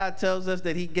God tells us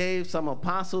that he gave some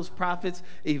apostles, prophets,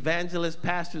 evangelists,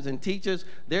 pastors, and teachers.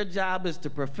 Their job is to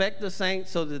perfect the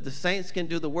saints so that the saints can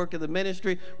do the work of the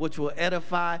ministry, which will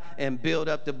edify and build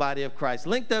up the body of Christ.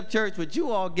 Linked Up Church, would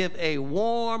you all give a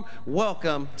warm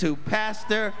welcome to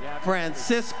Pastor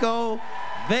Francisco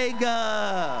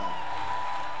Vega.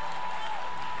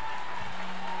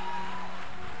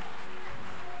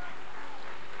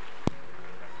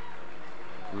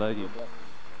 Love you.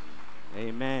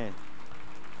 Amen.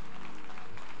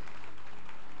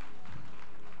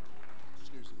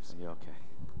 Are you okay?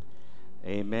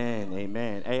 Amen.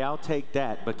 Amen. Hey, I'll take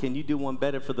that. But can you do one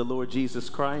better for the Lord Jesus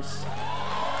Christ?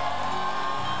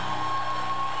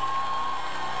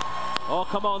 Oh,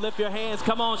 come on, lift your hands.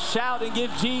 Come on, shout and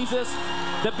give Jesus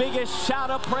the biggest shout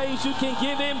of praise you can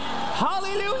give him.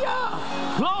 Hallelujah.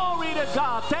 Glory to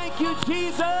God. Thank you,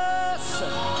 Jesus.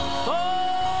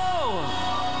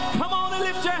 Oh, come on and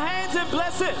lift your hands and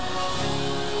bless it.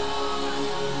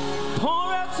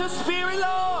 Pour out your spirit,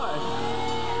 Lord.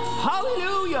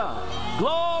 Hallelujah.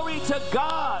 Glory to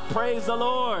God. Praise the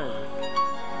Lord.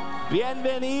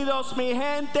 Bienvenidos, mi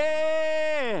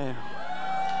gente.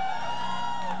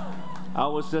 I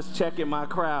was just checking my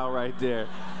crowd right there.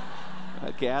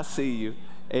 Okay, I see you.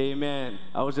 Amen.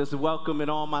 I was just welcoming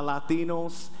all my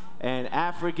Latinos and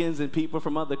Africans and people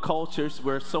from other cultures.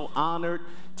 We're so honored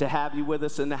to have you with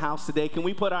us in the house today. Can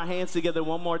we put our hands together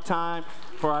one more time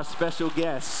for our special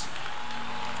guests?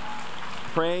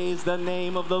 Praise the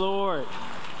name of the Lord.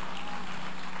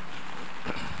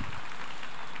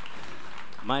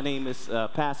 My name is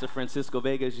Pastor Francisco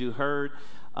Vega, as you heard.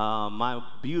 My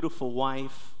beautiful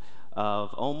wife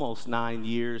of almost 9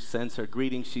 years sends her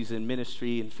greetings. She's in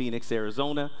ministry in Phoenix,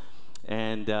 Arizona.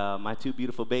 And my two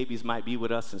beautiful babies might be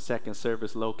with us in second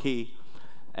service, low-key.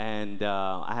 And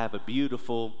I have a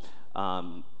beautiful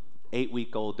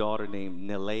 8-week-old daughter named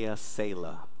Nilea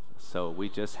Sela. So we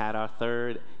just had our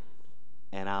third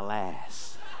and our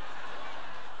last.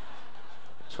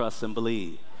 Trust and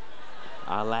believe.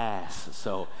 Our last.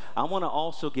 So I want to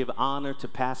also give honor to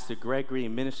Pastor Gregory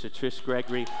and Minister Trish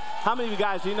Gregory. How many of you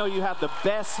guys, you know you have the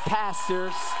best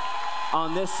pastors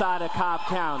on this side of Cobb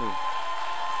County?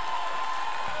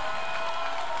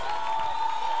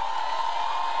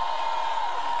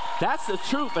 That's the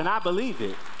truth, and I believe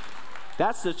it.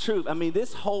 That's the truth. I mean,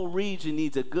 this whole region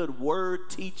needs a good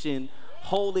word-teaching,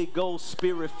 Holy Ghost,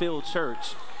 Spirit-filled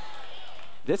church.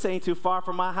 This ain't too far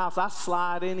from my house. I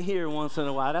slide in here once in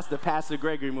a while. That's the Pastor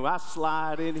Gregory move. I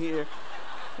slide in here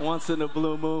once in a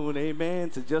blue moon,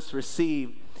 amen, to just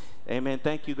receive. Amen.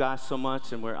 Thank you guys so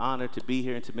much, and we're honored to be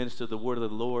here and to minister the word of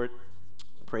the Lord.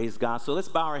 Praise God. So let's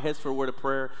bow our heads for a word of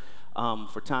prayer.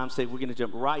 For time's sake, we're going to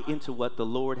jump right into what the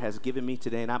Lord has given me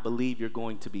today, and I believe you're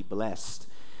going to be blessed.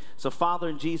 So, Father,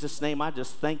 in Jesus' name, I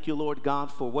just thank you, Lord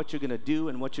God, for what you're going to do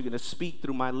and what you're going to speak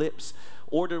through my lips.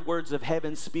 Ordered words of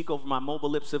heaven, speak over my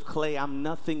mobile lips of clay. I'm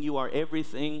nothing, you are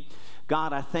everything.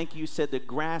 God, I thank you. You said the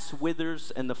grass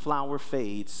withers and the flower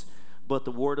fades, but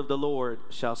the word of the Lord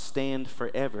shall stand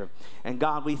forever. And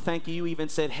God, we thank you. You even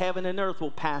said heaven and earth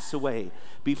will pass away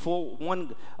before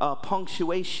one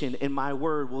punctuation in my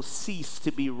word will cease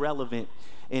to be relevant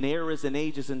in eras and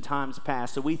ages and times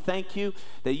past. So we thank you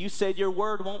that you said your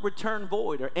word won't return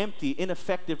void or empty,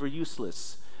 ineffective, or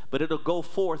useless, but it'll go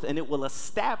forth and it will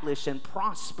establish and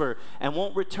prosper and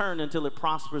won't return until it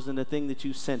prospers in the thing that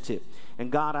you sent it. And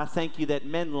God, I thank you that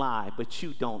men lie, but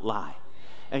you don't lie.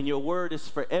 And your word is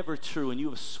forever true, and you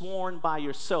have sworn by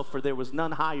yourself, for there was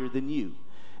none higher than you.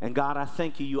 And God, I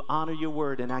thank you. You honor your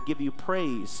word, and I give you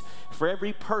praise for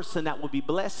every person that will be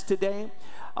blessed today.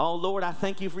 Oh, Lord, I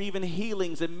thank you for even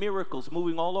healings and miracles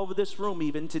moving all over this room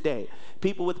even today.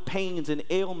 People with pains and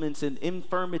ailments and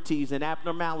infirmities and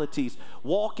abnormalities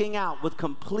walking out with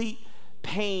complete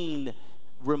pain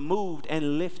removed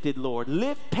and lifted, Lord.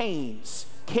 Lift pains,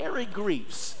 carry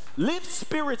griefs, lift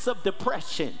spirits of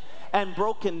depression and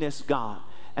brokenness, God.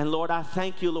 And Lord, I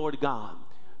thank you, Lord God,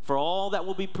 for all that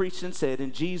will be preached and said.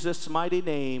 In Jesus' mighty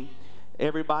name,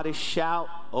 everybody shout,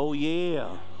 oh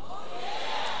yeah. Oh yeah.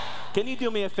 Can you do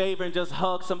me a favor and just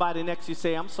hug somebody next to you?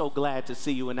 Say, I'm so glad to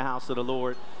see you in the house of the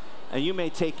Lord. And you may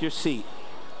take your seat.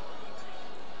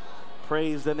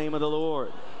 Praise the name of the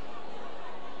Lord.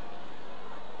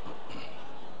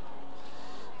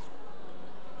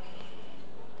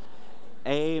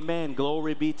 Amen.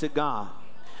 Glory be to God.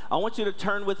 I want you to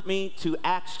turn with me to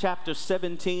Acts chapter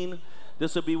 17.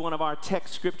 This will be one of our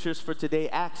text scriptures for today.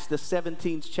 Acts the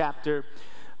 17th chapter,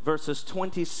 verses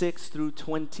 26 through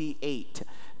 28.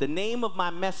 The name of my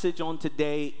message on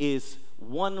today is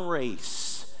One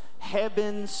Race,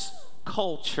 Heaven's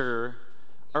Culture,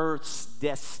 Earth's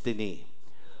Destiny.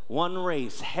 one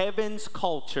race, heaven's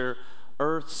culture,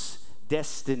 earth's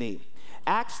destiny.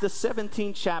 Acts the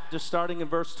 17th chapter, starting in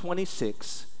verse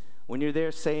 26. When you're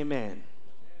there, say amen.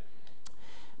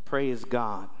 Praise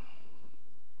God.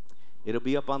 It'll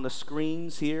be up on the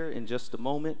screens here in just a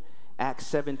moment. Acts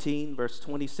 17, verse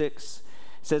 26.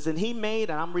 Says, and he made,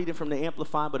 and I'm reading from the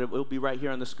Amplified, but it will be right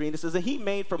here on the screen. It says, and he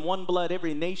made from one blood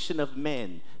every nation of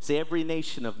men. Say, every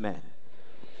nation of men.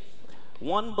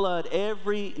 One blood,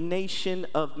 every nation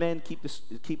of men.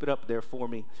 Keep it up there for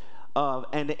me.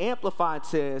 And the Amplified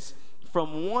says,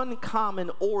 from one common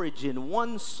origin,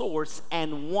 one source,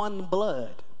 and one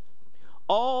blood,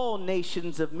 all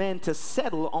nations of men to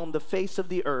settle on the face of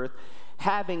the earth,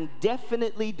 having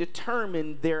definitely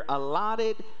determined their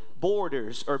allotted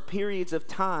borders or periods of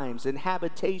times and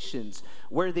habitations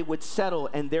where they would settle,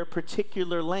 and their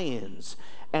particular lands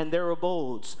and their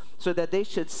abodes, so that they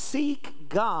should seek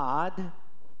God,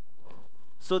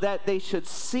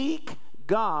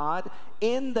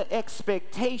 in the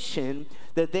expectation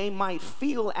that they might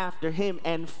feel after him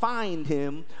and find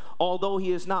him, although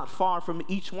he is not far from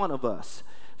each one of us.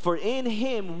 For in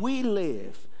him we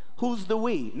live. Who's the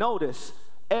we? Notice,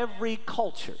 every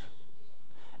culture,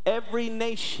 every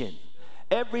nation,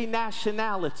 every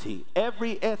nationality,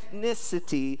 every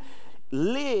ethnicity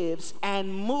lives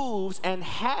and moves and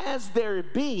has their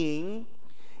being,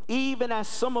 even as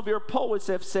some of your poets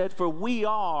have said, for we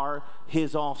are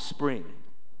his offspring.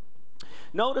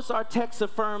 Notice our text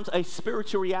affirms a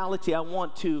spiritual reality I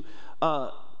want to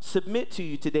submit to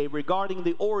you today regarding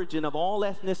the origin of all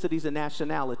ethnicities and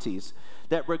nationalities.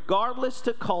 That regardless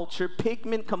to culture,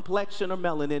 pigment, complexion, or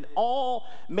melanin, all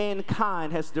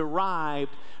mankind has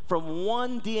derived from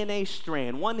one DNA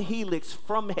strand, one helix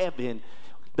from heaven.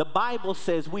 The Bible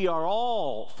says we are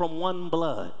all from one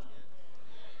blood.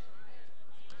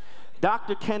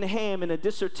 Dr. Ken Ham, in a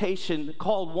dissertation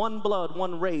called One Blood,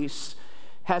 One Race,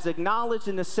 has acknowledged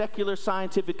in the secular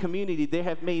scientific community they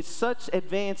have made such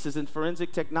advances in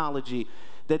forensic technology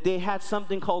that they had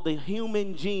something called the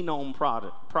Human Genome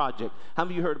Project. How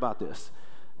many of you heard about this?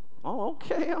 Oh,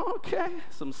 okay.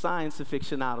 Some science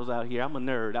aficionados out here. I'm a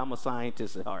nerd. I'm a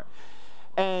scientist at heart.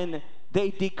 And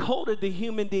they decoded the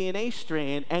human DNA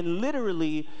strand, and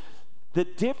literally the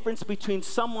difference between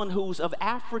someone who's of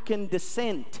African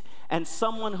descent and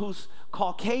someone who's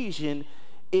Caucasian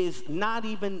is not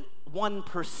even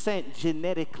 1%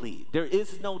 genetically. There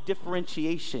is no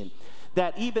differentiation.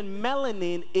 That even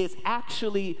melanin is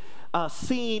actually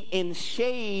seen in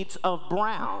shades of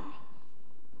brown.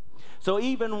 So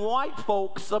even white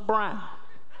folks are brown.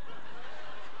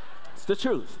 It's the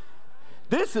truth.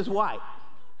 This is white.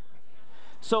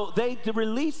 So they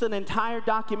released an entire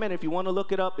documentary. If you want to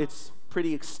look it up, it's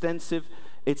pretty extensive.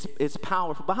 It's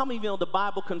powerful. But how many of you know the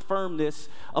Bible confirmed this?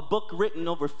 A book written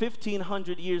over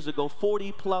 1,500 years ago,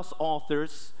 40-plus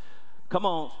authors. Come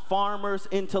on, farmers,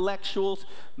 intellectuals,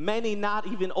 many not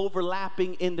even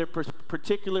overlapping in their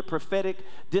particular prophetic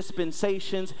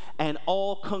dispensations, and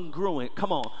all congruent.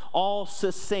 Come on, all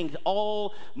succinct,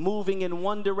 all moving in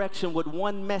one direction with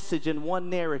one message and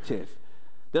one narrative.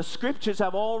 The scriptures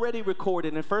have already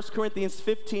recorded in 1 Corinthians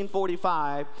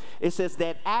 15:45, it says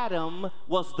that Adam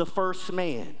was the first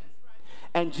man.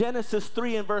 And Genesis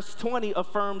 3 and verse 20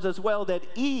 affirms as well that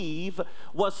Eve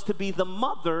was to be the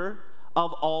mother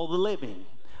of all the living.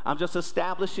 I'm just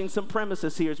establishing some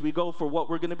premises here as we go for what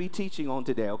we're going to be teaching on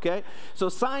today, okay? So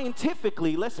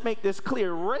scientifically, let's make this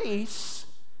clear. Race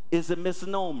is a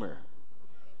misnomer.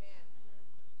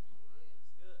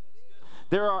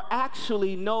 There are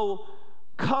actually no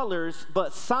colors,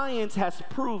 but science has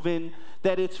proven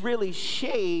that it's really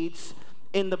shades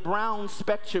in the brown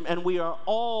spectrum, and we are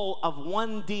all of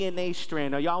one DNA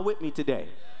strand. Are y'all with me today?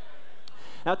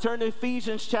 Now turn to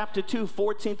Ephesians chapter 2,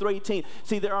 14 through 18.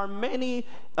 See, there are many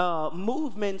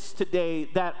movements today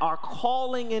that are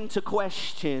calling into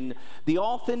question the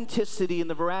authenticity and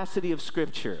the veracity of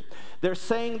Scripture. They're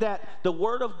saying that the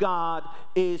Word of God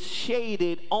is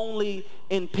shaded only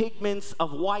in pigments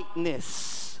of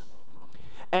whiteness,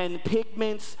 and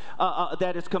pigments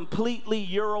that is completely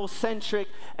Eurocentric,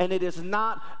 and it is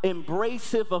not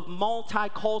embracive of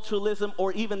multiculturalism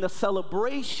or even the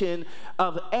celebration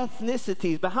of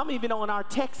ethnicities. But how many of you know in our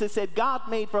text it said God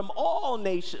made from all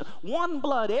nations, one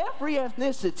blood, every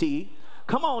ethnicity,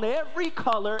 come on, every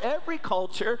color, every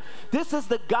culture. This is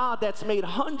the God that's made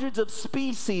hundreds of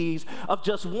species of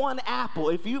just one apple.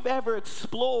 If you've ever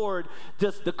explored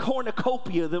just the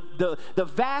cornucopia, the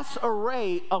vast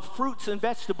array of fruits and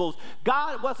vegetables,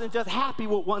 God wasn't just happy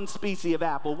with one species of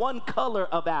apple, one color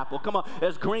of apple. Come on,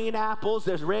 there's green apples,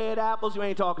 there's red apples. You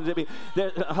ain't talking to me.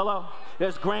 Hello?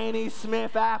 There's Granny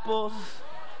Smith apples.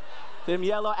 Them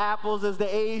yellow apples is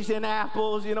the Asian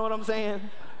apples, you know what I'm saying?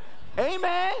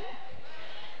 Amen.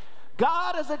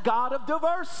 God is a God of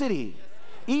diversity.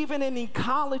 Even in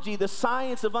ecology, the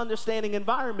science of understanding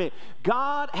environment,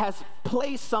 God has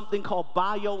placed something called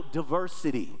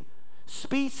biodiversity.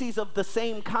 Species of the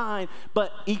same kind,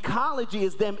 but ecology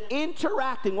is them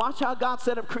interacting. Watch how God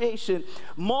set up creation.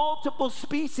 Multiple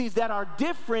species that are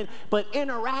different, but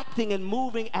interacting and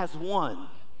moving as one.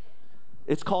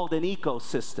 It's called an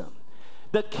ecosystem.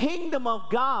 The kingdom of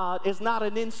God is not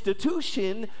an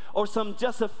institution or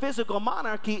just a physical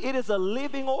monarchy. It is a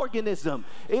living organism.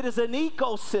 It is an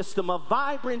ecosystem of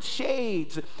vibrant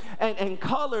shades and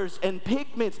colors and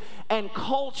pigments and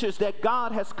cultures that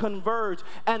God has converged,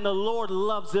 and the Lord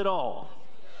loves it all.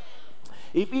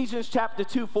 Ephesians chapter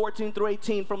 2, 14 through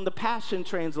 18 from the Passion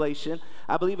Translation.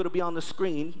 I believe it'll be on the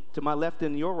screen to my left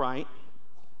and your right.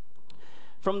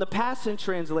 From the Passion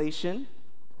Translation,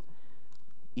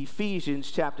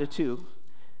 Ephesians chapter 2.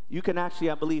 You can actually,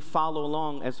 I believe, follow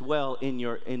along as well in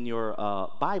your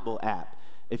Bible app.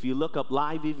 If you look up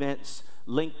live events,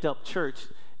 linked up church,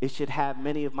 it should have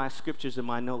many of my scriptures in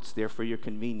my notes there for your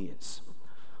convenience.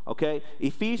 Okay?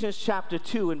 Ephesians chapter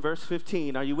 2 and verse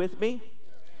 15. Are you with me?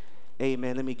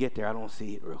 Amen. Let me get there. I don't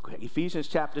see it real quick. Ephesians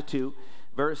chapter 2,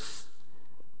 verse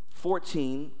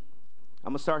 14.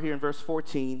 I'm going to start here in verse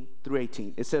 14 through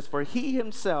 18. It says, "For he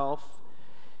himself,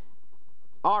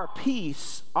 our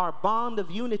peace, our bond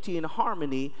of unity and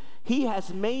harmony, he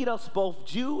has made us both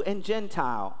Jew and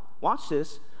Gentile." Watch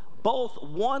this. "Both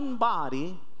one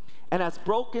body, and has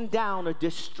broken down or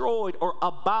destroyed or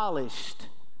abolished."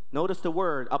 Notice the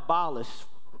word abolished,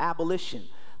 abolition.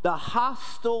 "The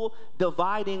hostile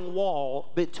dividing wall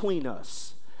between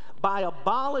us, by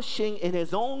abolishing in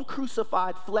his own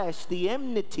crucified flesh the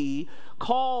enmity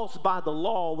caused by the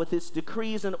law with its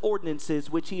decrees and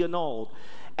ordinances, which he annulled.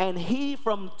 And he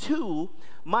from two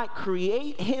might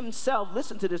create himself,"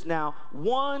 listen to this now,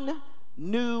 "one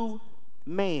new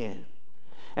man."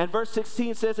 And verse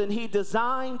 16 says, "And he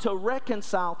designed to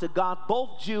reconcile to God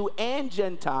both Jew and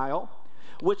Gentile,"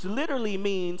 which literally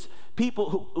means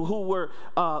people who were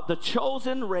the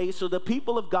chosen race or the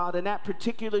people of God in that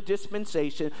particular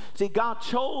dispensation. See, God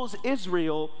chose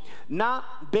Israel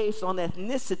not based on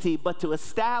ethnicity, but to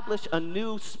establish a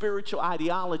new spiritual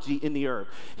ideology in the earth.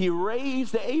 He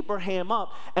raised Abraham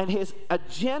up, and his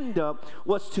agenda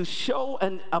was to show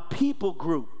a people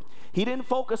group. He didn't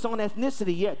focus on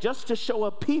ethnicity yet, just to show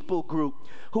a people group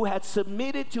who had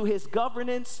submitted to his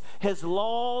governance, his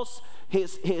laws,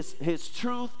 his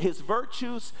truth, his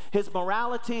virtues, his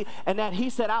morality, and that he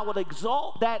said, "I will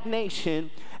exalt that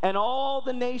nation, and all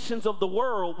the nations of the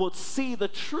world will see the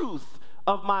truth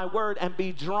of my word and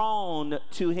be drawn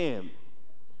to him."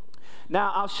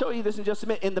 Now, I'll show you this in just a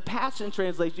minute. In the Passion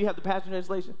Translation, do you have the Passion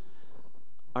Translation?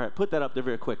 All right, put that up there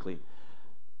very quickly.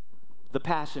 The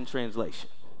Passion Translation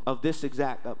of this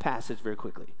exact passage very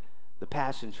quickly. The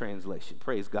Passion Translation.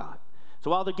 Praise God.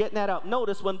 So while they're getting that up,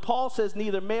 notice when Paul says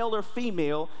neither male or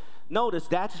female, notice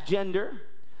that's gender.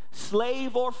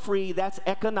 Slave or free, that's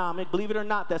economic. Believe it or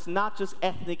not, that's not just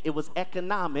ethnic, it was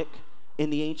economic in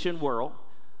the ancient world.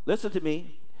 Listen to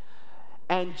me.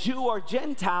 And Jew or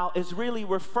Gentile is really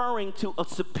referring to a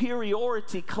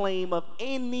superiority claim of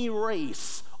any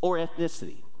race or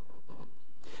ethnicity.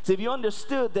 So if you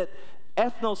understood that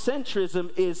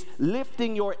ethnocentrism is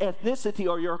lifting your ethnicity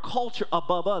or your culture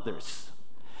above others.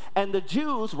 And the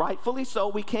Jews, rightfully so,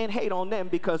 we can't hate on them,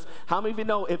 because how many of you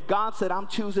know if God said, "I'm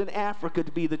choosing Africa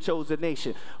to be the chosen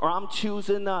nation," or "I'm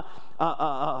choosing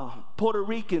Puerto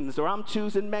Ricans," or "I'm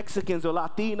choosing Mexicans or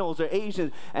Latinos or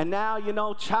Asians," and now, you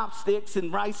know, chopsticks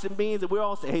and rice and beans, and we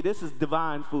all say, "Hey, this is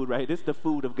divine food, right? This is the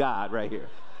food of God right here."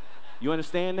 You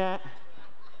understand that?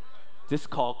 This is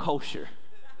called kosher.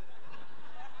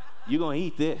 You're going to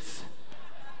eat this,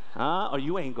 or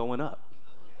you ain't going up.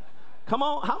 Come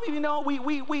on, how many of you know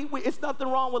it's nothing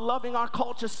wrong with loving our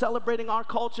culture, celebrating our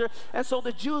culture? And so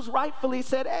the Jews rightfully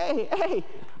said, hey,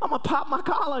 I'm going to pop my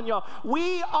collar on y'all.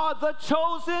 We are the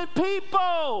chosen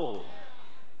people.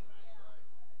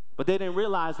 But they didn't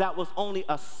realize that was only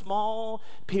a small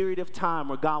period of time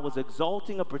where God was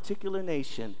exalting a particular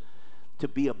nation to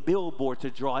be a billboard to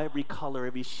draw every color,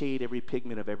 every shade, every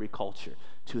pigment of every culture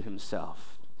to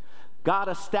himself. God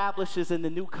establishes in the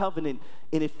new covenant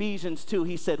in Ephesians 2,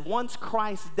 he said, once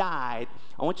Christ died,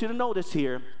 I want you to notice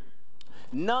here,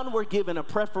 none were given a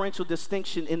preferential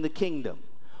distinction in the kingdom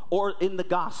or in the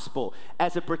gospel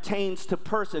as it pertains to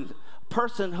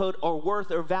personhood or worth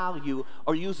or value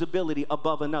or usability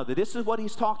above another. This is what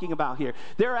he's talking about here.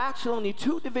 There are actually only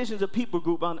two divisions of people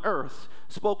group on earth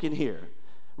spoken here.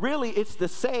 Really, it's the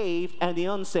saved and the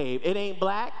unsaved. It ain't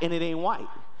black and it ain't white.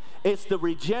 It's the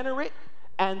regenerate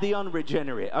and the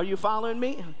unregenerate. Are you following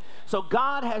me? So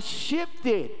God has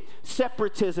shifted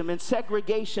separatism and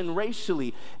segregation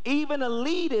racially. Even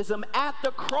elitism at the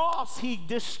cross, he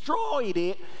destroyed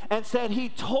it and said he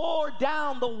tore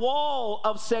down the wall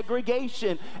of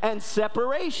segregation and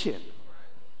separation.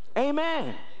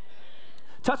 Amen.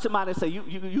 Touch somebody and say, you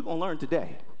going to learn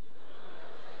today.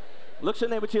 Look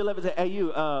your neighbor to your left and say, hey,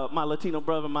 you, my Latino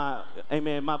brother,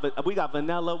 we got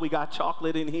vanilla, we got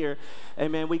chocolate in here.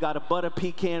 Amen. We got a butter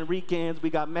pecan recans.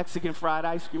 We got Mexican fried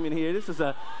ice cream in here. This is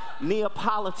a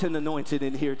Neapolitan anointed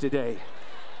in here today.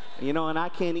 You know, and I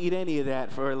can't eat any of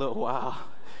that for a little while.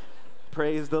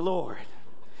 Praise the Lord.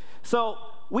 So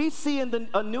we see in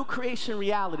a new creation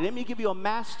reality. Let me give you a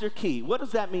master key. What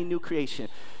does that mean, new creation?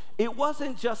 It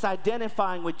wasn't just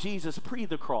identifying with Jesus pre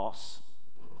the cross.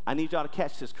 I need y'all to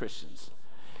catch this, Christians.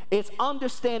 It's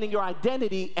understanding your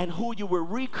identity and who you were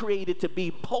recreated to be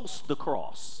post the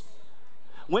cross.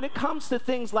 When it comes to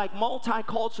things like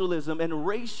multiculturalism and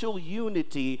racial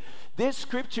unity, this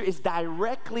scripture is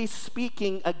directly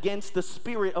speaking against the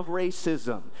spirit of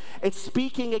racism. It's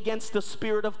speaking against the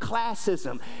spirit of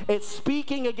classism. It's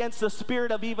speaking against the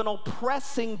spirit of even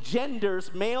oppressing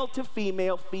genders, male to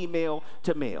female, female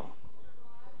to male.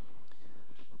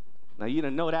 Now, you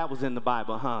didn't know that was in the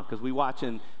Bible, huh? Because we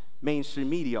watching mainstream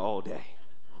media all day.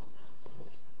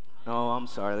 Oh, I'm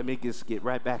sorry. Let me just get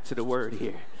right back to the word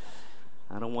here.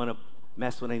 I don't want to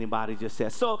mess with anybody just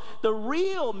said. So the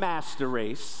real master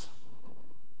race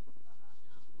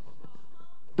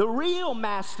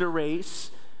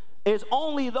is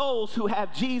only those who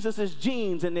have Jesus'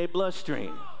 genes in their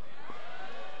bloodstream.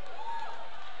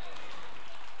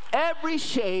 Every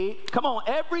shade, come on,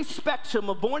 every spectrum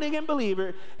of born-again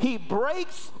believer, he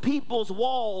breaks people's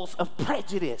walls of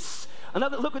prejudice.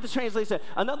 Look at the translation.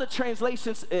 Another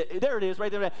translation, there it is, right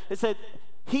there. It said,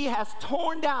 he has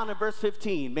torn down, in verse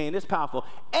 15, man, it's powerful.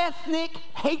 Ethnic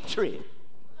hatred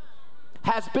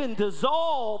has been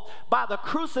dissolved by the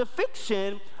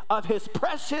crucifixion of his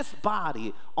precious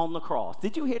body on the cross.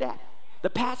 Did you hear that? The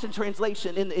Passion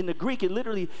Translation in the Greek, it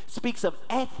literally speaks of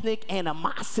ethnic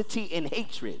animosity and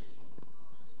hatred.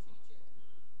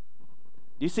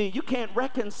 You see, you can't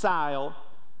reconcile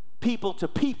people to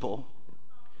people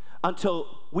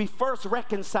until we first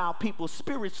reconcile people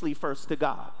spiritually first to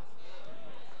God.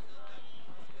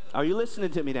 Are you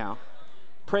listening to me now?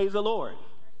 Praise the Lord.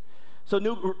 So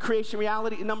new creation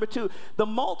reality, number 2, the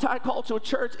multicultural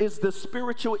church is the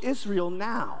spiritual Israel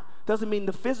now. Doesn't mean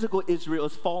the physical Israel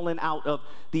is fallen out of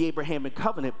the Abrahamic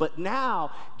covenant, but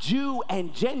now Jew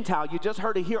and Gentile, you just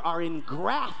heard it here, are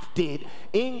engrafted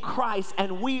in Christ,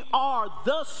 and we are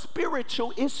the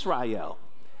spiritual Israel.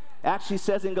 Actually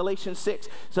says in Galatians 6,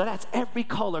 so that's every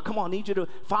color. Come on, I need you to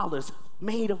follow us.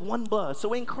 Made of one blood.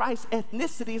 So in Christ,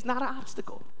 ethnicity is not an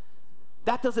obstacle.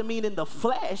 That doesn't mean in the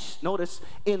flesh, notice,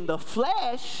 in the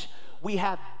flesh, we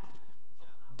have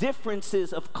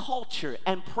differences of culture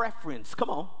and preference. Come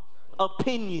on.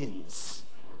 Opinions.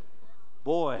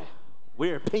 Boy,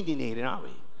 we're opinionated, aren't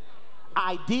we?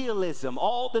 Idealism,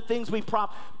 all the things we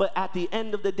but at the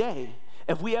end of the day,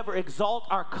 if we ever exalt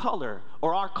our color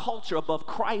or our culture above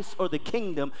Christ or the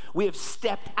kingdom, we have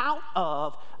stepped out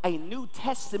of a New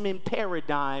Testament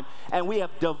paradigm and we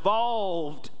have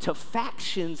devolved to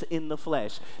factions in the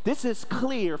flesh. This is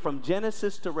clear from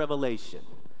Genesis to Revelation.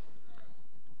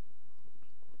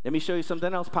 Let me show you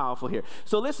something else powerful here.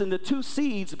 So listen, the 2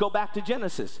 seeds go back to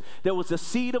Genesis. There was the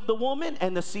seed of the woman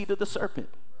and the seed of the serpent.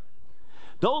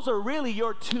 Those are really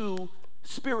your 2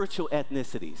 spiritual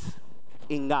ethnicities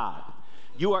in God.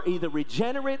 You are either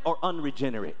regenerate or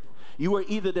unregenerate. You are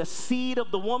either the seed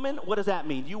of the woman. What does that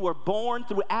mean? You were born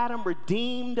through Adam,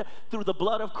 redeemed through the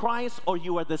blood of Christ, or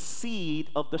you are the seed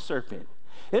of the serpent.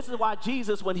 This is why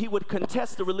Jesus, when he would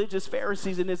contest the religious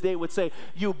Pharisees in his day, would say,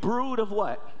 you brood of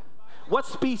what? What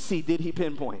species did he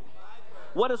pinpoint?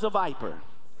 What is a viper?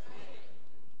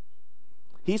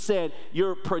 He said,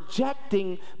 you're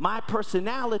projecting my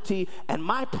personality and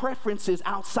my preferences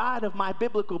outside of my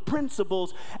biblical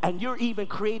principles, and you're even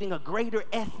creating a greater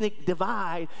ethnic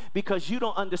divide because you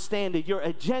don't understand that your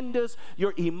agendas,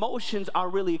 your emotions are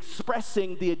really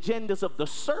expressing the agendas of the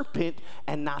serpent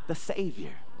and not the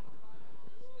Savior.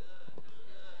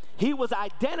 He was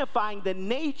identifying the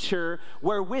nature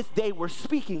wherewith they were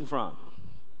speaking from.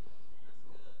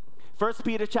 1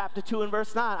 Peter chapter 2 and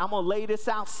verse 9. I'm going to lay this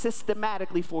out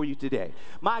systematically for you today.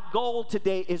 My goal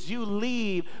today is you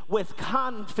leave with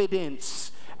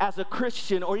confidence as a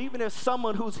Christian, or even as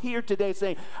someone who's here today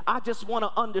saying, I just want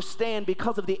to understand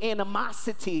because of the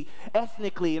animosity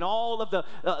ethnically and all of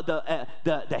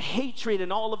the hatred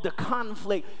and all of the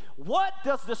conflict, what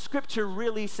does the scripture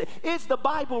really say? Is the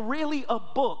Bible really a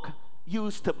book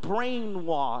used to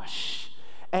brainwash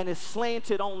and is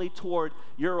slanted only toward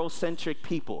Eurocentric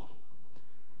people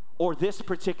or this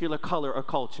particular color or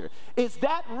culture? Is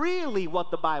that really what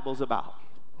the Bible's about?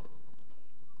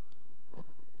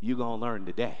 You're going to learn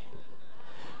today.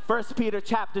 1 Peter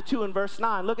chapter 2 and verse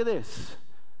 9, look at this.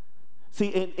 See,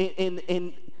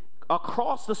 in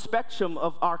across the spectrum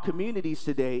of our communities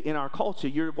today, in our culture,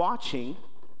 you're watching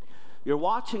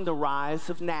the rise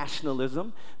of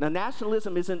nationalism. Now,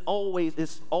 nationalism isn't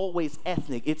always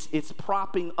ethnic. It's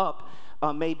propping up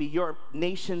maybe your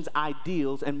nation's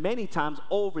ideals, and many times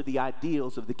over the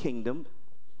ideals of the kingdom.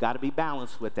 Got to be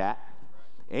balanced with that.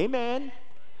 Amen.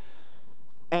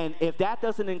 And if that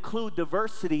doesn't include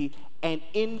diversity and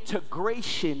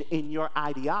integration in your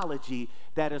ideology,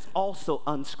 that is also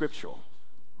unscriptural.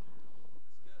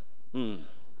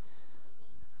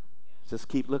 Just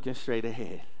keep looking straight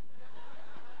ahead.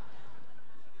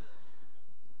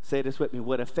 Say this with me.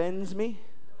 What offends me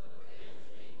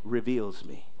reveals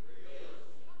me.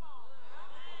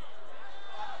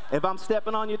 If I'm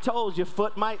stepping on your toes, your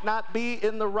foot might not be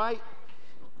in the right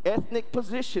ethnic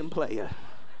position, player.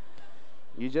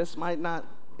 You just might not.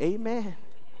 Amen.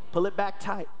 Pull it back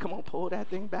tight. Come on, pull that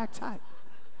thing back tight.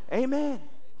 Amen.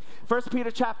 1 Peter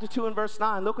chapter 2 and verse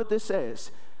 9. Look what this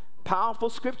says. Powerful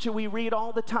scripture we read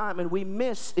all the time, and we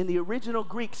miss in the original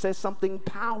Greek says something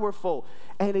powerful,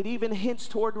 and it even hints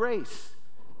toward race.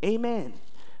 Amen.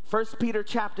 1 Peter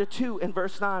chapter 2 and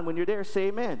verse 9. When you're there, say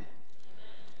amen. Amen.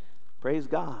 Praise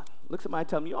God. Look at somebody,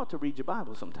 tell me you ought to read your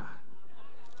Bible sometime.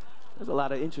 There's a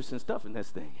lot of interesting stuff in this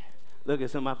thing. Look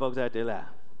at some of my folks out there laugh.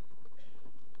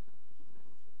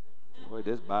 Boy,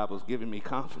 this Bible's giving me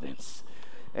confidence.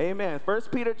 Amen. 1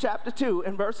 Peter chapter 2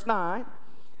 and verse 9.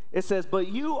 It says, but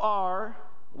you are,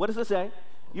 what does it say?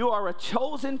 You are a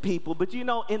chosen people. But you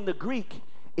know, in the Greek,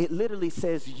 it literally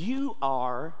says you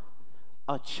are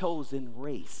a chosen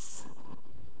race.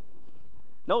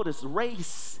 Notice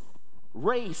race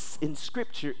in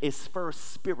Scripture is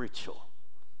first spiritual.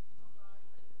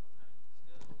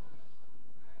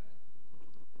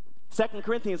 2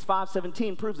 Corinthians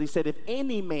 5:17 proves, he said, if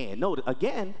any man, notice,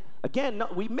 again, no,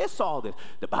 we miss all this.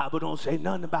 The Bible don't say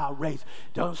nothing about race.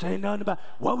 Don't say nothing about,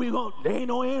 what we going, there ain't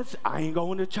no answer. I ain't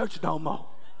going to church no more.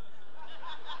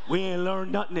 We ain't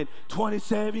learned nothing in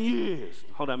 27 years.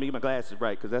 Hold on, let me get my glasses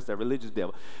right, because that's that religious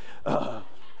devil.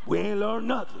 We ain't learned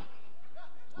nothing.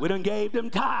 We done gave them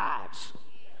tithes.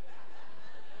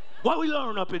 What we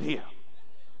learn up in here?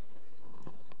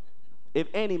 If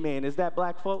any man, is that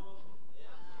black folk?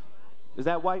 Is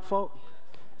that white folk?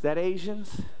 Is that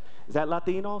Asians? Is that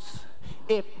Latinos?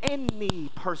 If any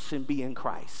person be in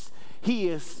Christ, he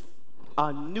is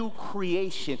a new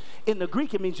creation. In the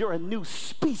Greek, it means you're a new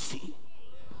species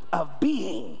of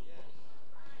being.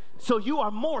 So you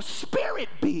are more spirit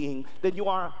being than you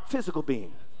are physical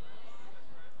being.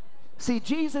 See,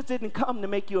 Jesus didn't come to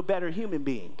make you a better human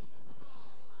being.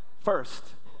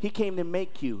 First, he came to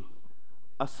make you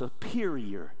a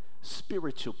superior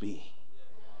spiritual being.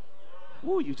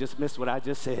 Ooh, you just missed what I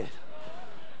just said.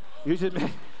 You just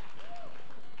missed.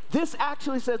 This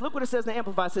actually says, look what it says in the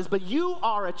Amplified. It says, but you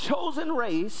are a chosen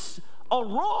race, a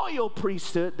royal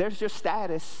priesthood. There's your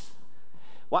status.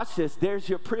 Watch this. There's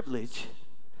your privilege.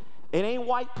 It ain't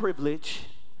white privilege.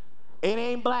 It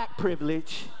ain't black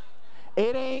privilege.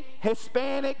 It ain't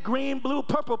Hispanic, green, blue,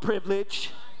 purple privilege.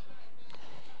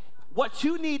 What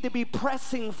you need to be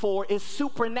pressing for is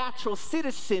supernatural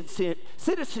citizenship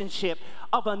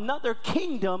of another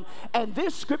kingdom. And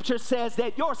this scripture says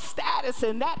that your status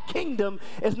in that kingdom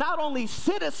is not only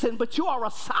citizen, but you are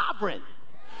a sovereign.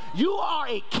 You are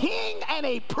a king and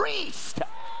a priest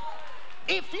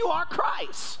if you are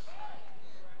Christ.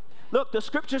 Look, the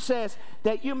scripture says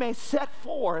that you may set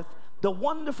forth the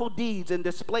wonderful deeds and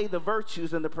display the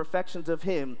virtues and the perfections of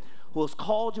him who has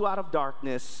called you out of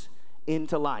darkness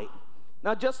into light.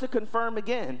 Now, just to confirm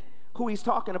again who he's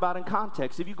talking about in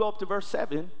context, if you go up to verse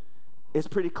 7, it's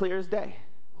pretty clear as day.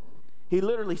 He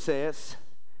literally says,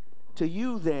 to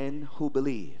you then who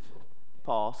believe.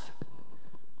 Pause.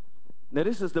 Now,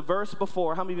 this is the verse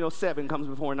before. How many of you know 7 comes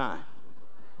before 9?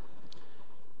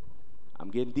 I'm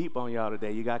getting deep on y'all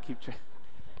today. You got to you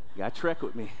got to trek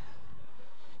with me.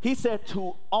 He said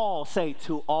to all, say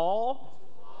to all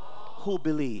who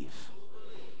believe.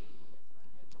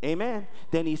 Amen.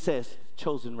 Then he says,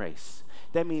 chosen race.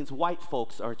 That means white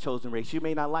folks are a chosen race. You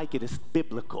may not like it, it's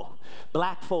biblical.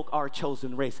 Black folk are a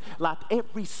chosen race. Like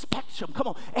every spectrum, come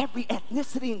on, every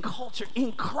ethnicity and culture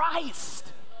in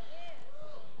Christ.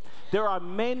 There are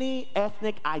many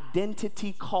ethnic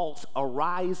identity cults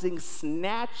arising,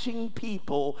 snatching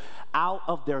people out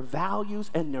of their values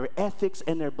and their ethics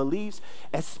and their beliefs,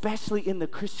 especially in the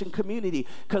Christian community.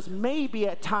 Because maybe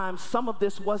at times some of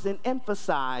this wasn't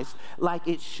emphasized like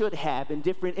it should have in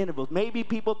different intervals. Maybe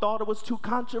people thought it was too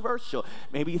controversial.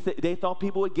 Maybe they thought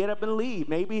people would get up and leave.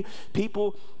 Maybe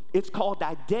it's called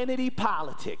identity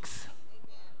politics.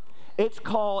 It's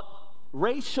called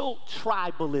racial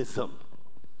tribalism.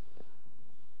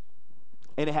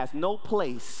 And it has no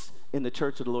place in the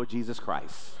church of the Lord Jesus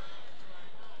Christ.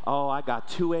 Oh, I got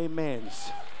 2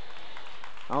 amens.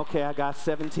 Okay, I got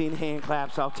 17 hand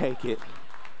claps. I'll take it.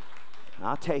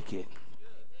 I'll take it.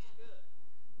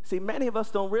 See, many of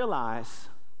us don't realize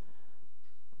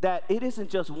that it isn't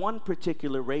just one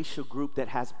particular racial group that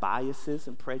has biases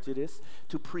and prejudice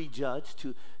to prejudge,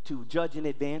 to judge in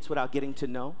advance without getting to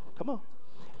know. Come on.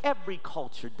 Every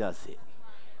culture does it.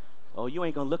 Oh, you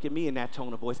ain't gonna look at me in that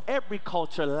tone of voice. Every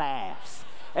culture laughs.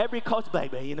 Every culture,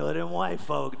 like, man, you know, them white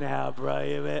folk now, bro.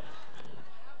 Yeah, man.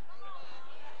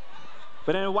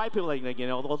 But then white people, like, you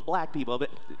know, those black people, but,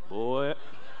 boy.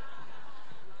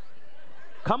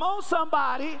 Come on,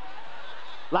 somebody.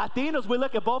 Latinos, we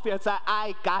look at both of you and say,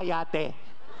 ay, cállate.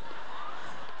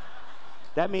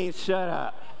 That means shut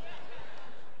up.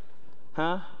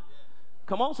 Huh?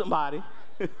 Come on, somebody.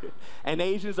 And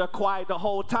Asians are quiet the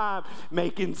whole time,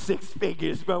 making 6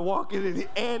 figures, but walking in,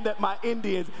 and that my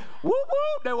Indians, woo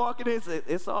woo, they're walking in.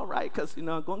 It's all right, because, you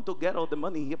know, I'm going to get all the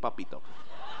money here, papito.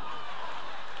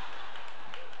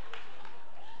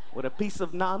 With a piece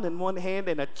of naan in one hand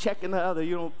and a check in the other,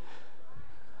 you know.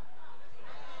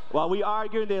 While we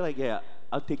arguing, they're like, yeah,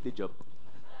 I'll take the job.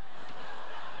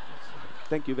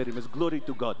 Thank you very much. Glory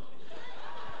to God.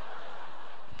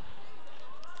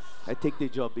 I take the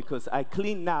job because I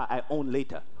clean now, I own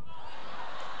later.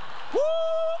 Woo!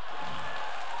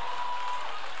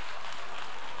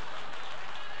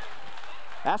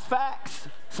 That's facts.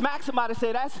 Smack somebody,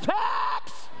 say that's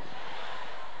facts.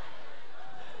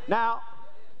 Now,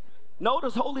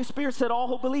 notice Holy Spirit said all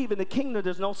who believe in the kingdom,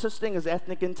 there's no such thing as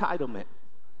ethnic entitlement.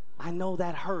 I know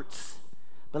that hurts,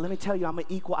 but let me tell you, I'm an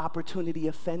equal opportunity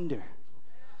offender.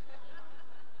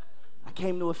 I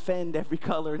came to offend every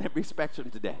color and every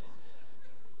spectrum today.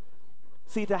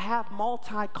 See, to have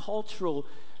multicultural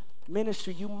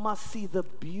ministry, you must see the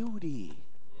beauty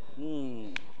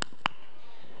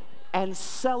and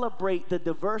celebrate the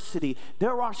diversity.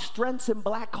 There are strengths in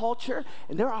black culture,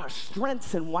 and there are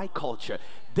strengths in white culture.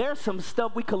 There's some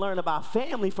stuff we can learn about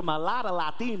family from a lot of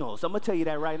Latinos. I'm going to tell you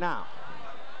that right now.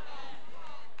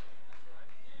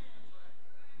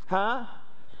 Huh?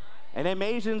 And them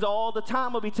Asians all the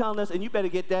time will be telling us, and you better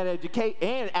get that education,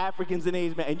 and Africans and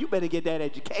Asians, and you better get that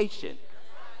education.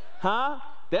 Huh?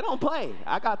 They don't play.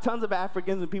 I got tons of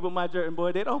Africans and people in my church, and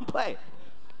boy, they don't play.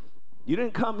 You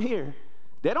didn't come here.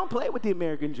 They don't play with the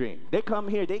American dream. They come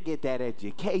here, they get that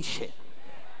education.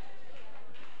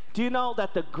 Do you know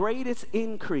that the greatest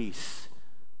increase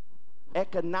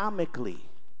economically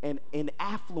and in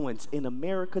affluence in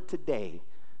America today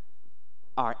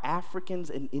are Africans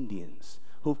and Indians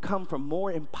who've come from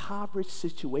more impoverished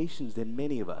situations than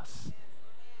many of us.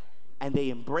 And they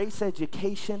embrace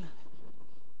education,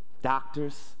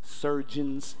 doctors,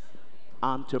 surgeons,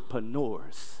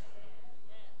 entrepreneurs.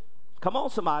 Come on,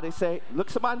 somebody, say, look,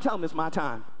 somebody tell them it's my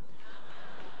time.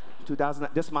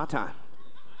 This is my time.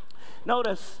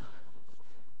 Notice,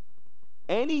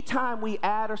 anytime we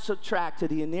add or subtract to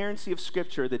the inerrancy of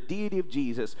Scripture, the deity of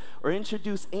Jesus, or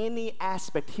introduce any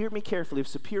aspect, hear me carefully, of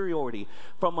superiority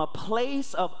from a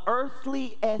place of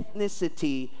earthly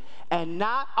ethnicity and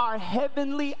not our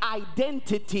heavenly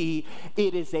identity,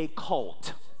 it is a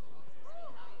cult.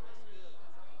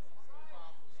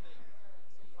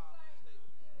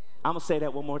 I'm going to say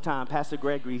that one more time. Pastor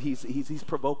Gregory, he's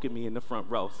provoking me in the front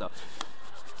row. So,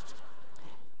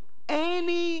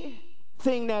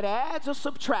 anything that adds or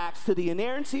subtracts to the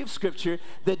inerrancy of Scripture,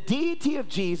 the deity of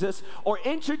Jesus, or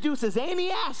introduces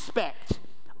any aspect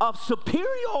of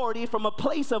superiority from a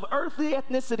place of earthly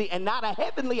ethnicity and not a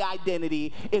heavenly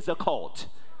identity is a cult.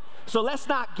 So let's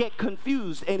not get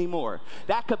confused anymore.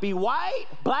 That could be white,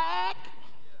 black,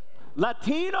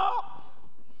 Latino,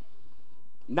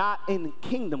 not in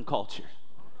kingdom culture.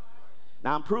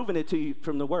 Now I'm proving it to you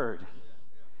from the word.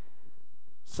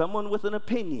 Someone with an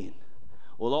opinion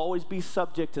will always be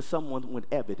subject to someone with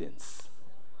evidence.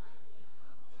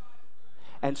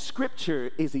 And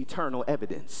Scripture is eternal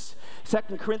evidence.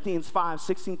 2 Corinthians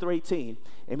 5:16-18.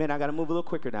 Amen. I got to move a little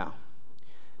quicker now.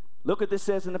 Look what this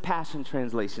says in the Passion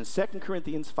Translation. 2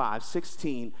 Corinthians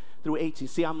 5:16-18.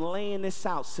 See, I'm laying this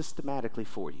out systematically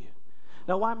for you.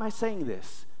 Now, why am I saying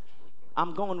this?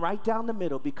 I'm going right down the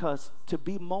middle because to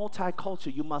be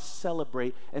multicultural, you must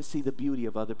celebrate and see the beauty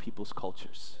of other people's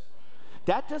cultures.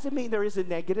 That doesn't mean there isn't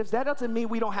negatives. That doesn't mean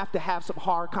we don't have to have some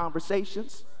hard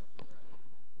conversations.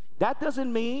 That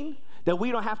doesn't mean that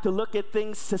we don't have to look at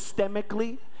things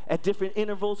systemically at different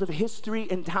intervals of history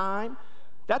and time.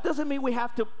 That doesn't mean we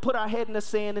have to put our head in the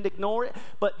sand and ignore it.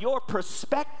 But your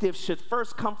perspective should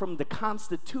first come from the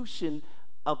constitution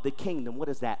of the kingdom. What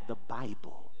is that? The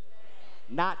Bible.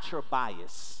 Not your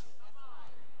bias.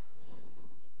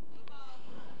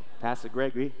 Pastor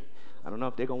Gregory, I don't know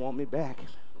if they're going to want me back.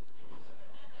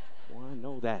 Well, I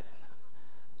know that.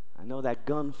 I know that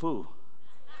gun fu.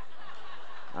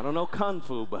 I don't know kung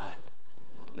fu, but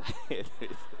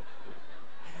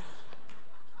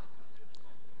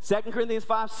 2 Corinthians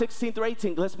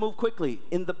 5:16-18. Let's move quickly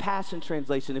in the Passion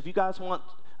Translation. If you guys want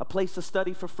a place to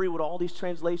study for free with all these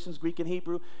translations, Greek and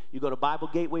Hebrew, you go to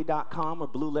BibleGateway.com or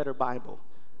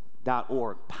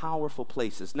BlueLetterBible.org. Powerful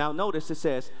places. Now notice it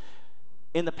says,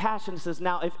 in the Passion it says,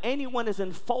 now if anyone is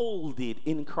enfolded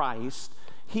in Christ,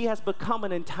 he has become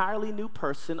an entirely new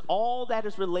person. All that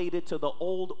is related to the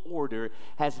old order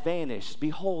has vanished.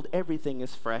 Behold, everything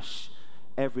is fresh.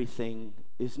 Everything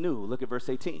is new. Look at verse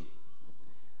 18. It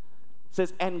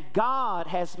says, and God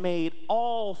has made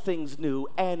all things new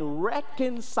and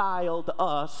reconciled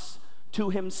us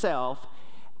to himself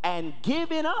and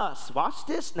given us, watch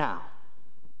this now,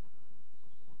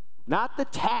 not the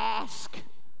task,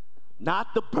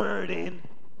 not the burden.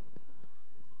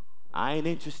 I ain't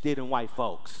interested in white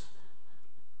folks.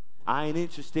 I ain't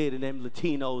interested in them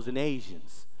Latinos and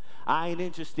Asians. I ain't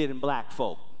interested in black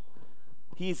folk.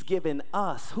 He's given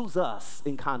us, who's us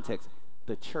in context?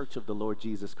 The church of the Lord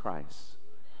Jesus Christ.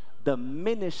 The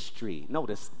ministry,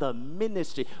 notice the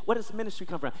ministry. What does ministry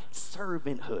come from?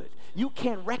 Servanthood. You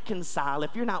can't reconcile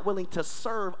if you're not willing to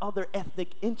serve other ethnic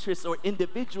interests or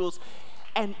individuals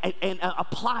and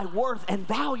apply worth and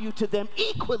value to them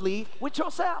equally with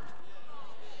yourself.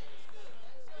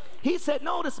 He said,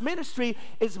 notice ministry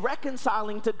is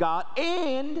reconciling to God,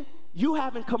 and you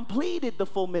haven't completed the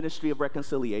full ministry of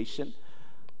reconciliation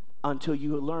until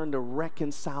you learn to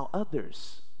reconcile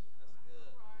others.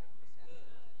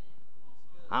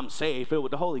 I'm saved, filled with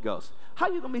the Holy Ghost. How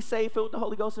are you going to be saved, filled with the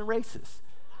Holy Ghost, and racist?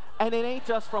 And it ain't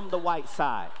just from the white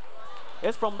side.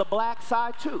 It's from the black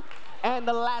side, too. And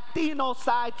the Latino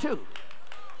side, too.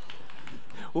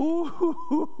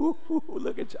 Ooh,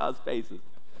 look at y'all's faces.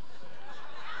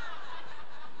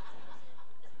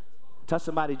 Touch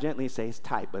somebody gently and say, it's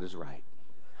tight, but it's right.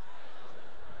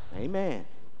 Amen.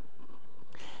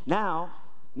 Now,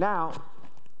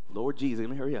 Lord Jesus, let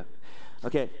me hurry up.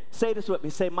 Okay, say this with me.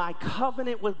 Say, my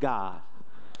covenant with God,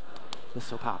 that's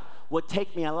so powerful, would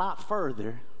take me a lot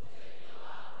further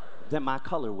than my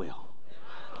color will.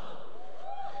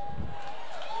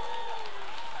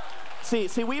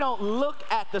 See, we don't look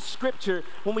at the scripture.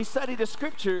 When we study the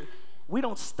scripture, we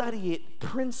don't study it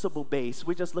principle-based.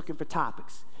 We're just looking for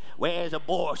topics. Where's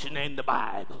abortion in the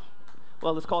Bible?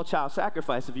 Well, it's called child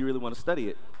sacrifice if you really want to study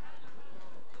it.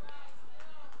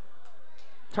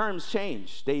 Terms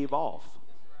change. They evolve.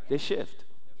 They shift.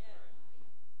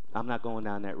 I'm not going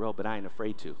down that road, but I ain't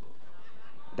afraid to.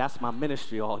 That's my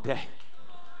ministry all day.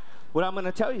 What I'm going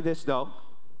to tell you this, though,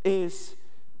 is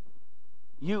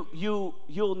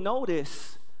you'll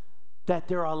notice that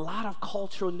there are a lot of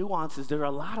cultural nuances. There are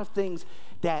a lot of things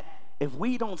that if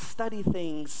we don't study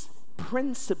things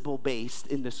principle-based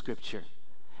in the scripture,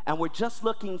 and we're just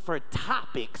looking for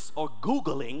topics or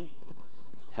Googling,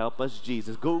 help us,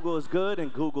 Jesus. Google is good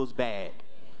and Google's bad.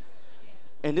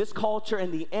 And this culture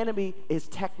and the enemy is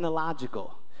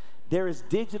technological. There is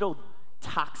digital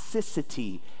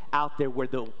toxicity out there where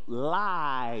the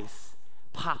lies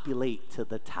populate to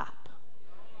the top.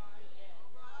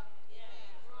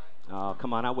 Oh,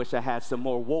 come on. I wish I had some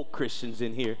more woke Christians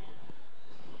in here.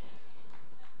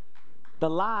 The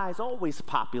lies always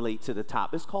populate to the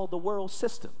top. It's called the world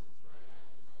system.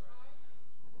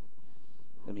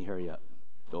 Let me hurry up.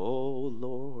 Oh,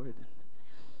 Lord,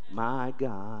 my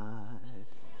God.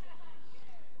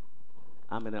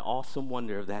 I'm in an awesome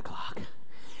wonder of that clock.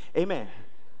 Amen.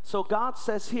 So God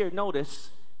says here, notice,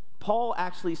 Paul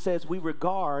actually says we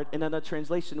regard, in another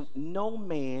translation, no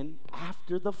man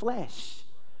after the flesh.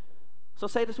 So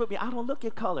say this with me. I don't look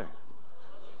at color.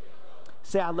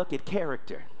 Say, I look at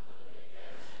character.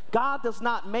 God does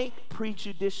not make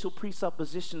prejudicial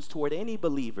presuppositions toward any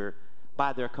believer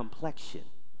by their complexion,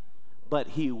 but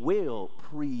he will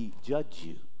prejudge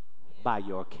you by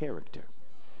your character.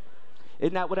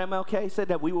 Isn't that what MLK said?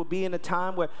 That we will be in a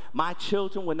time where my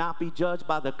children will not be judged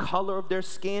by the color of their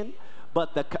skin,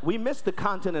 but we missed the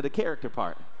content of the character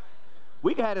part.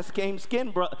 We can have the same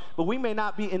skin, but we may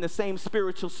not be in the same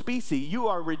spiritual species. You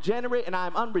are regenerate and I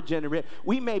am unregenerate.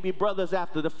 We may be brothers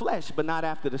after the flesh, but not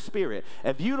after the spirit.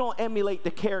 If you don't emulate the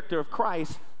character of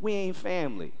Christ, we ain't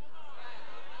family.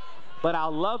 But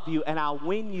I'll love you and I'll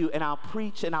win you and I'll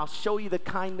preach and I'll show you the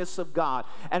kindness of God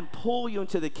and pull you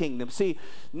into the kingdom. See,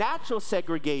 natural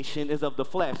segregation is of the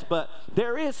flesh, but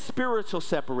there is spiritual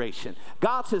separation.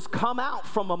 God says, come out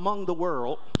from among the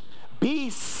world,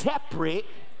 be separate,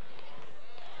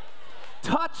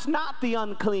 touch not the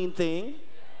unclean thing.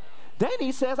 Then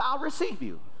he says, I'll receive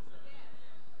you.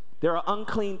 There are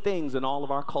unclean things in all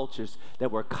of our cultures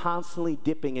that we're constantly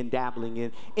dipping and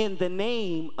dabbling in the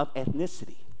name of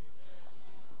ethnicity.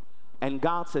 And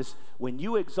God says, when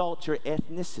you exalt your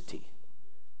ethnicity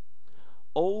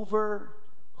over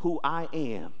who I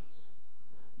am,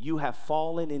 you have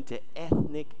fallen into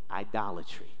ethnic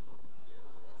idolatry.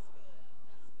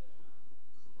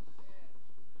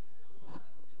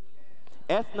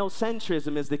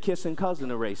 Ethnocentrism is the kissing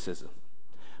cousin of racism.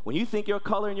 When you think your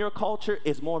color and your culture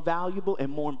is more valuable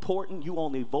and more important, you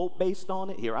only vote based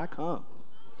on it. Here I come.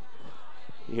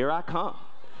 Here I come.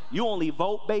 You only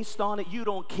vote based on it. You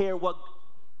don't care what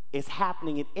is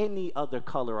happening in any other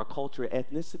color or culture or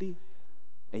ethnicity,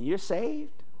 and you're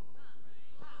saved.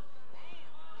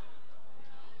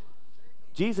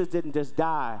 Jesus didn't just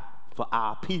die for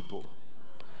our people.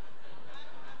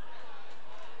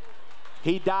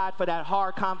 He died for that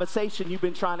hard conversation you've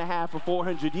been trying to have for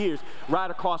 400 years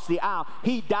right across the aisle.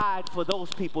 He died for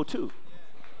those people too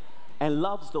and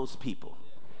loves those people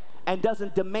and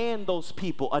doesn't demand those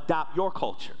people adopt your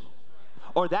culture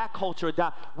or that culture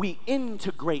adopt. We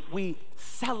integrate, we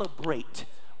celebrate,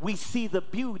 we see the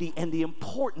beauty and the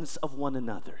importance of one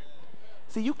another.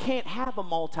 See, you can't have a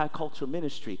multicultural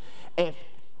ministry if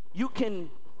you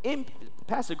can,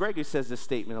 Pastor Gregory says this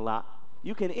statement a lot,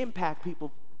 you can impact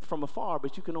people from afar,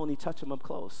 but you can only touch them up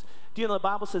close. Do you know the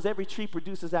Bible says every tree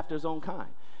produces after its own kind?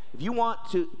 If you want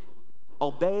to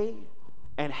obey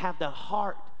and have the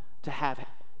heart to have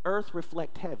earth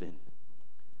reflect heaven,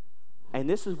 and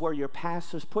this is where your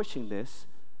pastor's pushing this,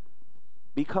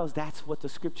 because that's what the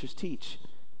scriptures teach,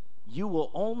 you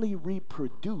will only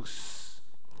reproduce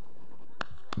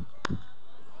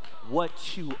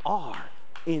what you are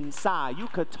inside. You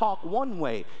could talk one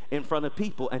way in front of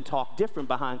people and talk different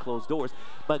behind closed doors,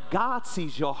 but God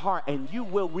sees your heart, and you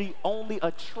will only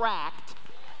attract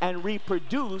and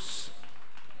reproduce.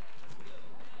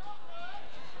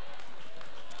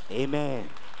 Amen.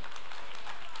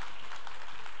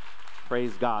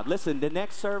 Praise God. Listen, the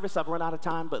next service, I've run out of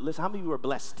time, but listen, how many of you are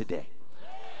blessed today?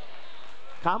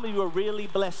 How many of you are really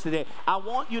blessed today? I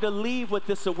want you to leave with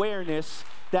this awareness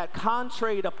that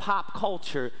contrary to pop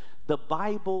culture, the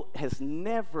Bible has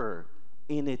never,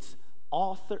 in its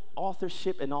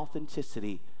authorship and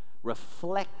authenticity,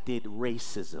 reflected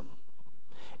racism.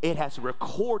 It has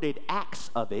recorded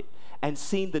acts of it and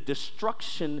seen the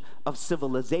destruction of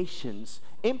civilizations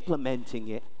implementing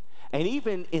it. And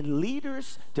even in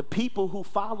leaders to people who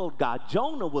followed God,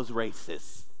 Jonah was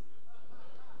racist.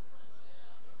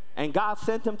 And God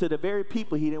sent him to the very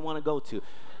people he didn't want to go to.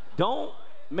 Don't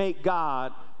make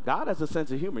God has a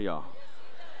sense of humor, y'all.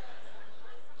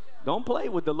 Don't play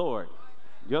with the Lord.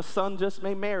 Your son just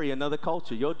may marry another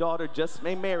culture. Your daughter just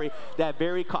may marry that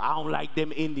very I don't like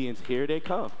them Indians. Here they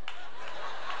come.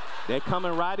 They're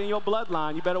coming right in your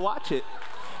bloodline. You better watch it.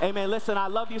 Amen. Listen, I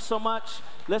love you so much.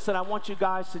 Listen, I want you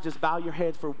guys to just bow your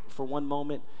head for one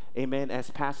moment. Amen. As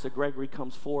Pastor Gregory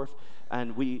comes forth,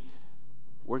 and we're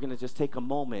going to just take a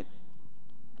moment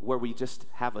where we just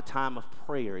have a time of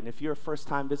prayer. And if you're a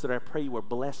first-time visitor, I pray you were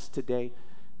blessed today.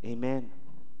 Amen.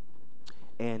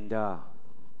 And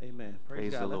amen.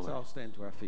 Praise God. the Let's Lord. all stand to our feet.